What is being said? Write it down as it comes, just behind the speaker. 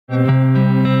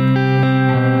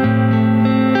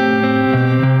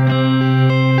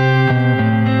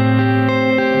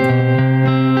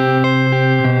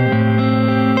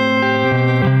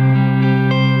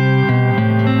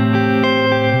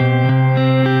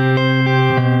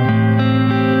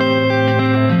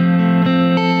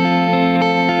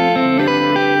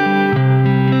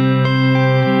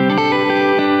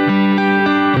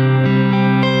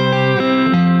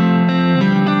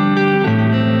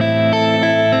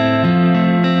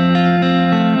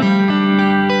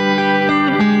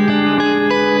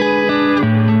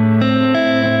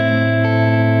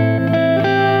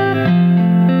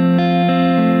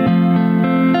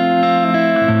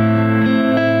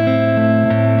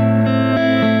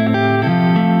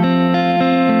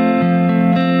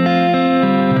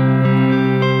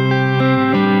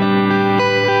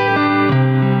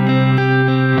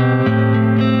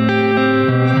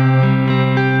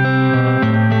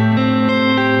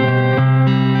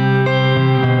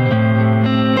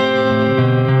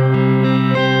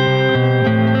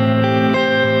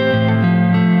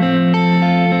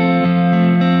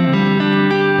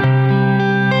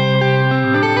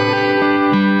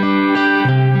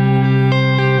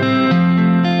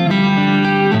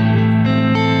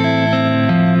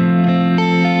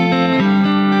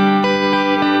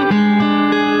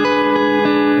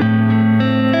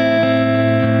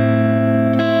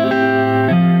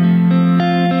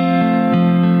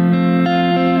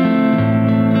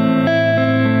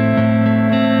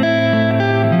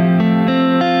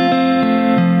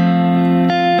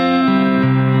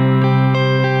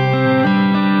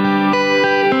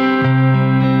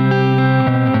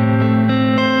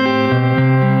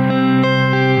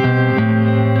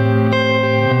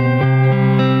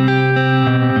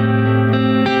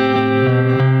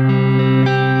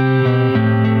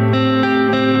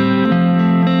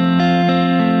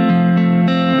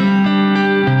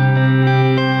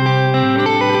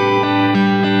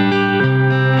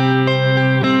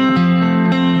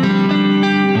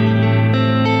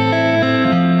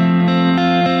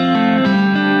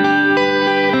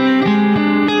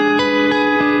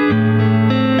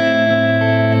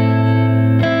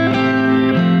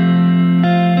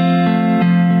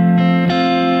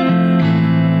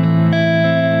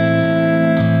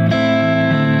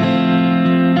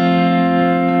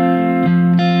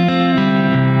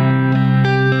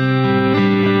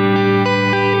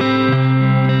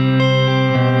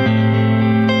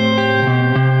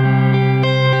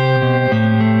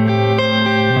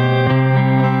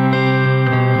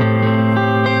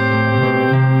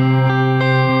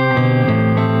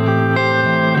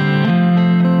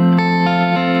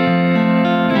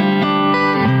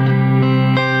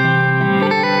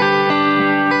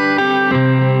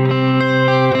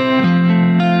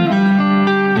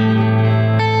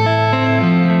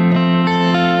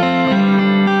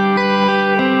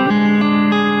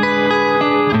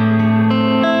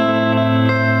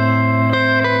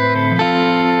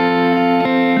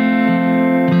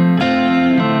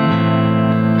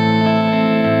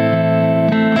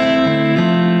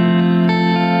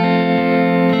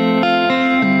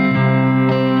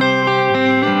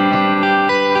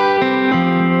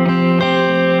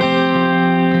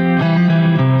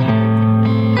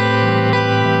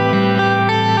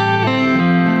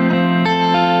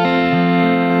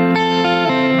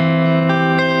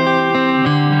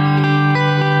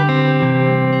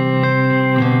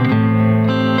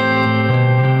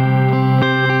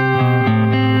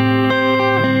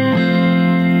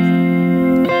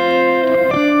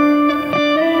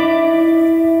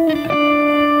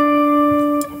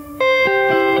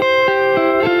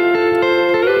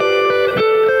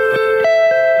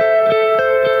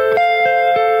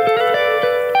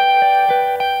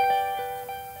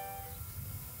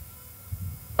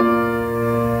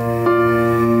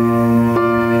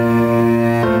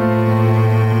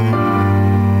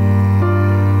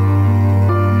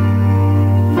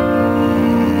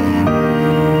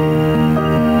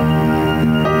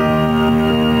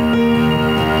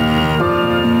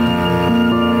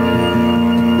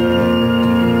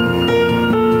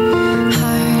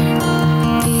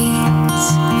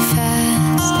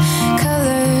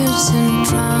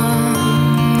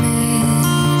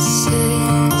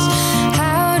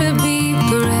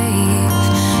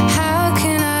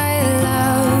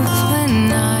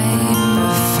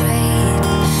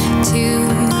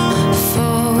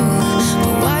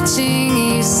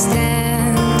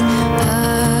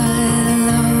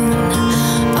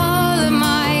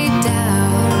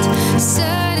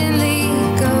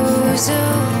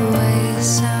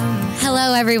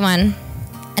everyone,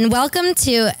 and welcome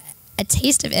to A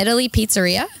Taste of Italy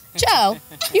Pizzeria. Joe,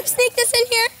 you sneak this in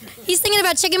here? He's thinking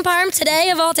about chicken parm today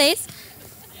of all days.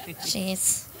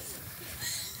 Jeez.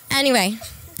 Anyway,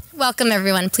 welcome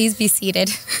everyone. Please be seated.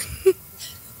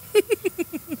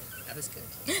 That was good.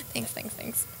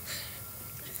 Thanks.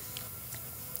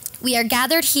 We are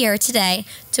gathered here today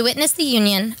to witness the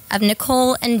union of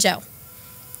Nicole and Joe,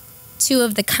 two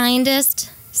of the kindest,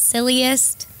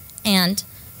 silliest, and,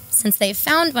 since they've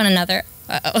found one another,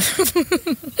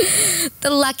 the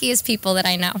luckiest people that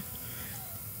I know.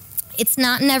 It's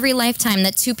not in every lifetime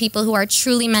that two people who are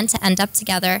truly meant to end up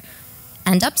together,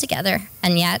 and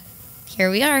yet,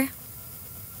 here we are.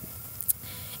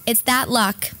 It's that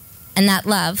luck and that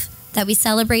love that we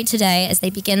celebrate today as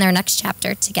they begin their next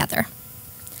chapter together.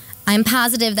 I'm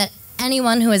positive that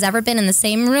anyone who has ever been in the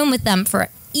same room with them for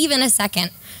even a second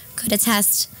could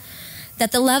attest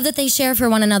that the love that they share for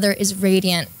one another is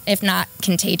radiant, if not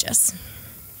contagious.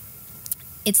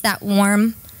 It's that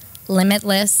warm,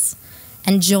 limitless,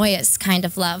 and joyous kind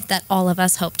of love that all of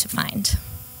us hope to find.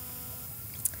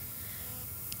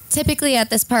 Typically at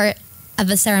this part of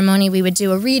the ceremony, we would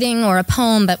do a reading or a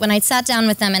poem, but when I sat down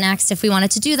with them and asked if we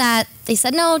wanted to do that, they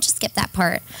said, no, just skip that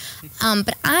part.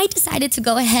 But I decided to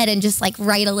go ahead and just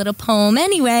write a little poem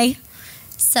anyway.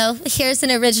 So here's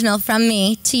an original from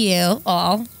me to you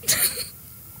all.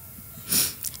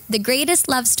 The greatest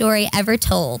love story ever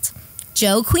told.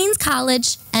 Joe, Queens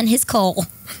College, and his Cole.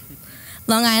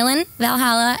 Long Island,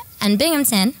 Valhalla, and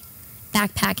Binghamton,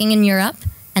 backpacking in Europe,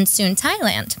 and soon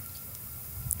Thailand.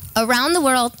 Around the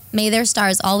world, may their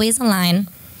stars always align,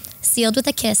 sealed with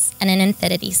a kiss and an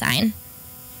infinity sign.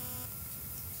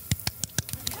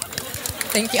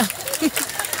 Thank you.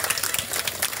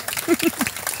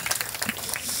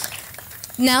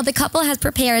 Now the couple has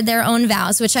prepared their own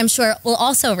vows, which I'm sure will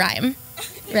also rhyme,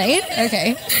 right?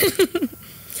 Okay.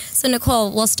 So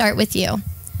Nicole, we'll start with you. You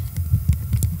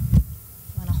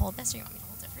want to hold this or you want me to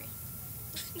hold it for you?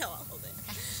 No, I'll hold it.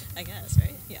 Okay. I guess,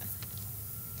 right? Yeah.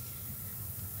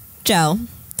 Joe,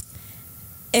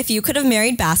 if you could have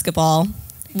married basketball,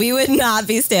 we would not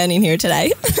be standing here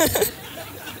today.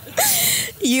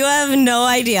 You have no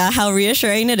idea how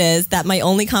reassuring it is that my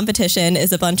only competition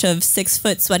is a bunch of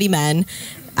 6-foot sweaty men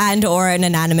and or an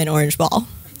inanimate orange ball.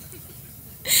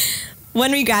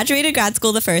 When we graduated grad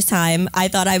school the first time, I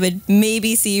thought I would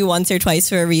maybe see you once or twice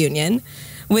for a reunion.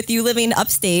 With you living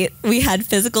upstate, we had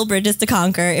physical bridges to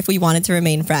conquer if we wanted to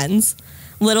remain friends.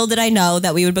 Little did I know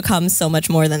that we would become so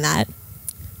much more than that.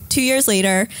 2 years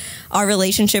later, our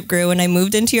relationship grew and I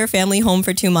moved into your family home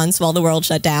for 2 months while the world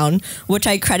shut down, which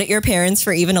I credit your parents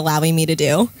for even allowing me to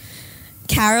do.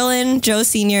 Carolyn, Joe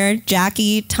Sr.,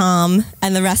 Jackie, Tom,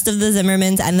 and the rest of the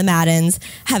Zimmermans and the Maddens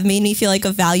have made me feel like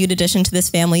a valued addition to this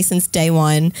family since day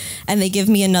one, and they give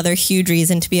me another huge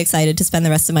reason to be excited to spend the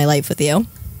rest of my life with you.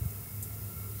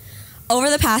 Over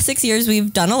the past 6 years,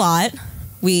 we've done a lot.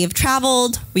 We've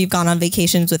traveled, we've gone on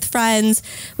vacations with friends,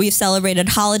 we've celebrated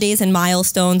holidays and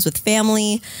milestones with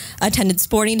family, attended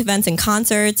sporting events and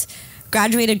concerts,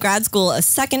 graduated grad school a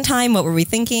second time. What were we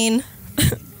thinking?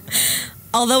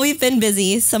 Although we've been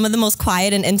busy, some of the most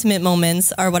quiet and intimate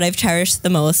moments are what I've cherished the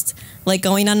most, like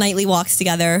going on nightly walks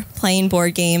together, playing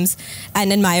board games,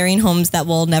 and admiring homes that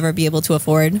we'll never be able to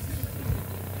afford.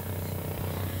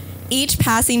 Each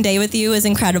passing day with you is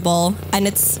incredible, and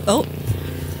it's... Oh,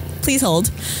 please hold.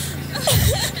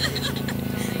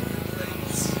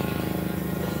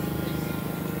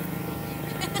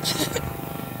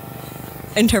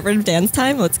 Interpretive dance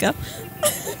time, let's go.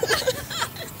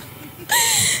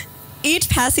 Each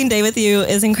passing day with you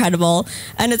is incredible,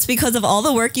 and it's because of all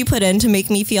the work you put in to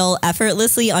make me feel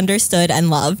effortlessly understood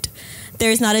and loved.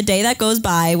 There's not a day that goes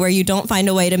by where you don't find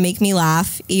a way to make me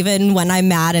laugh, even when I'm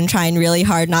mad and trying really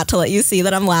hard not to let you see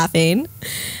that I'm laughing.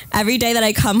 Every day that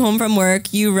I come home from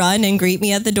work, you run and greet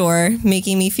me at the door,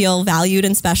 making me feel valued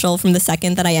and special from the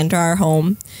second that I enter our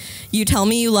home. You tell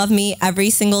me you love me every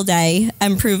single day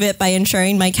and prove it by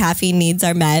ensuring my caffeine needs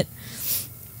are met.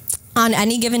 On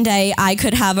any given day, I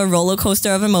could have a roller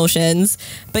coaster of emotions,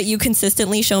 but you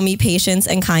consistently show me patience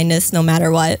and kindness no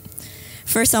matter what.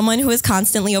 For someone who is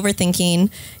constantly overthinking,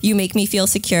 you make me feel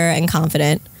secure and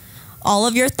confident. All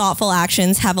of your thoughtful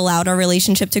actions have allowed our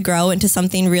relationship to grow into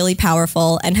something really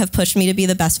powerful and have pushed me to be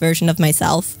the best version of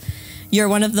myself. You're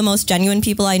one of the most genuine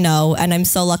people I know, and I'm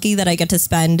so lucky that I get to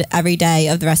spend every day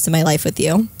of the rest of my life with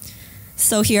you.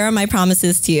 So here are my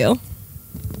promises to you.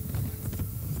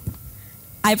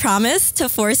 I promise to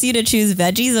force you to choose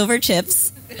veggies over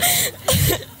chips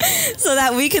so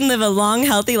that we can live a long,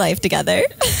 healthy life together.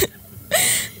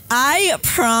 I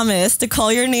promise to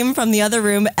call your name from the other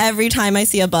room every time I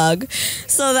see a bug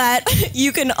so that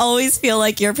you can always feel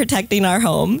like you're protecting our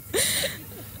home.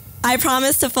 I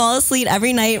promise to fall asleep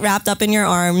every night wrapped up in your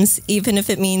arms, even if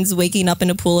it means waking up in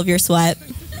a pool of your sweat.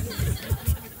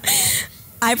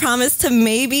 I promise to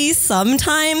maybe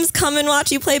sometimes come and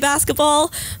watch you play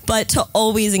basketball, but to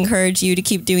always encourage you to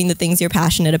keep doing the things you're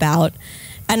passionate about.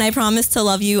 And I promise to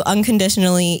love you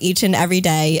unconditionally each and every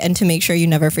day and to make sure you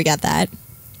never forget that.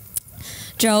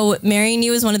 Joe, marrying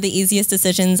you is one of the easiest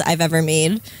decisions I've ever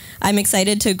made. I'm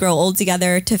excited to grow old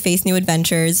together, to face new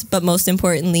adventures, but most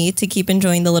importantly, to keep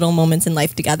enjoying the little moments in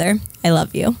life together. I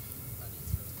love you.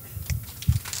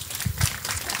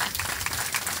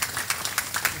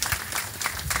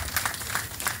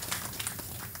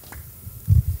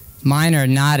 Mine are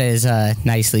not as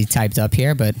nicely typed up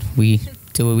here, but we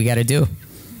do what we got to do.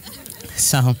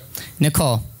 So,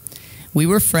 Nicole, we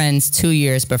were friends 2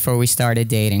 years before we started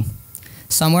dating.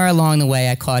 Somewhere along the way,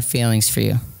 I caught feelings for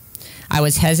you. I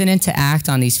was hesitant to act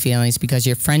on these feelings because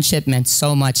your friendship meant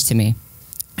so much to me.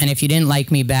 And if you didn't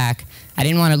like me back, I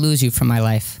didn't want to lose you from my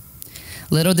life.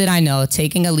 Little did I know,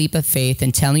 taking a leap of faith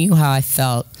and telling you how I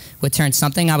felt would turn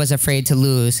something I was afraid to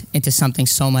lose into something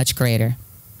so much greater.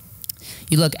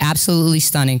 You look absolutely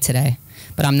stunning today,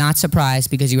 but I'm not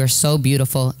surprised because you are so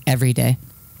beautiful every day.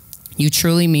 You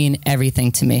truly mean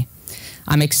everything to me.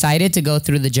 I'm excited to go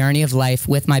through the journey of life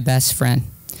with my best friend.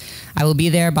 I will be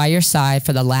there by your side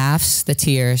for the laughs, the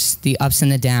tears, the ups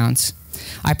and the downs.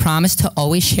 I promise to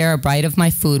always share a bite of my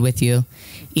food with you,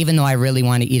 even though I really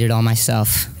want to eat it all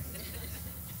myself.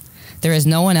 There is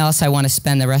no one else I want to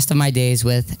spend the rest of my days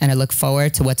with, and I look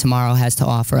forward to what tomorrow has to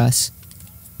offer us.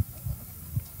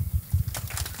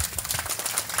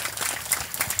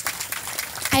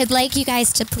 I'd like you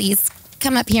guys to please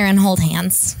come up here and hold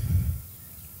hands.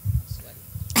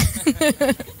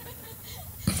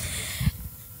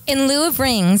 In lieu of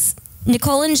rings,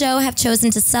 Nicole and Joe have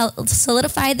chosen to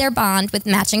solidify their bond with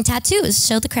matching tattoos.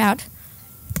 Show the crowd.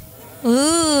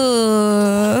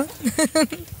 Ooh.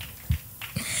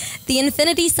 The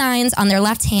infinity signs on their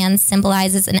left hands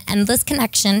symbolizes an endless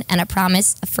connection and a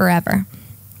promise of forever.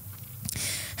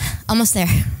 Almost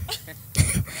there.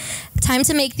 Time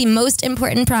to make the most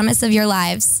important promise of your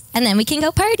lives, and then we can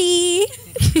go party.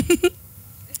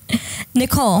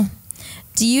 Nicole,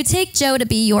 do you take Joe to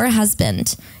be your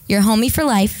husband, your homie for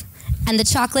life, and the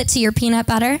chocolate to your peanut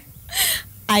butter?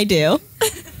 I do.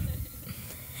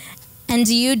 And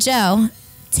do you, Joe,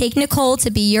 take Nicole to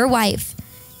be your wife,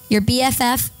 your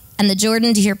BFF, and the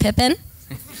Jordan to your Pippin?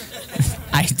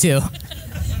 I do.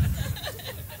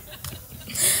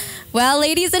 Well,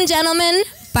 ladies and gentlemen,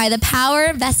 by the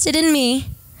power vested in me,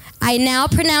 I now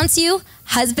pronounce you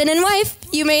husband and wife.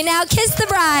 You may now kiss the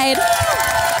bride.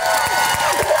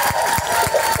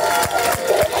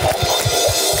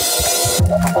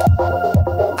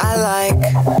 I like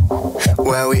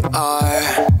where we are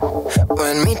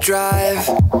when we drive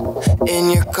in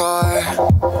your car.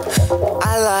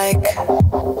 I like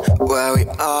where we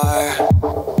are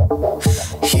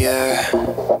here.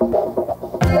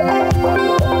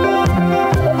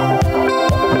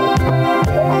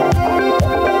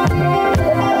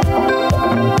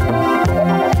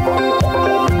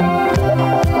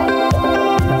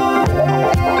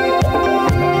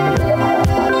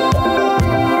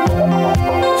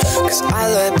 'Cause our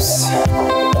lips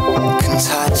can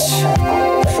touch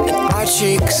and our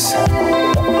cheeks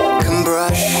can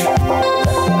brush.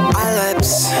 Our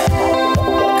lips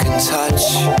can touch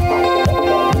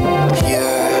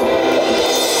here.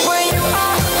 When you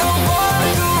are the one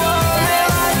who only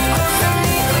lies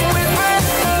underneath with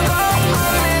breath ago,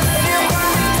 I miss you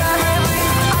quite terribly.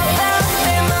 I fell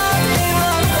in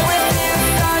love with you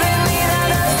suddenly,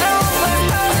 that I don't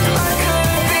suppose I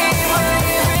could be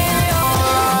brave in your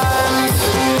arms.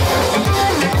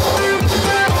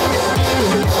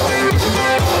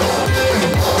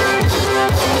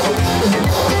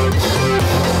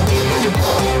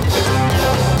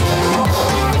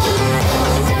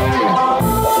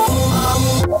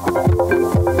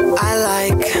 I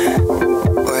like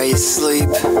where you sleep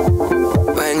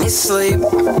when you sleep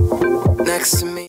next to me.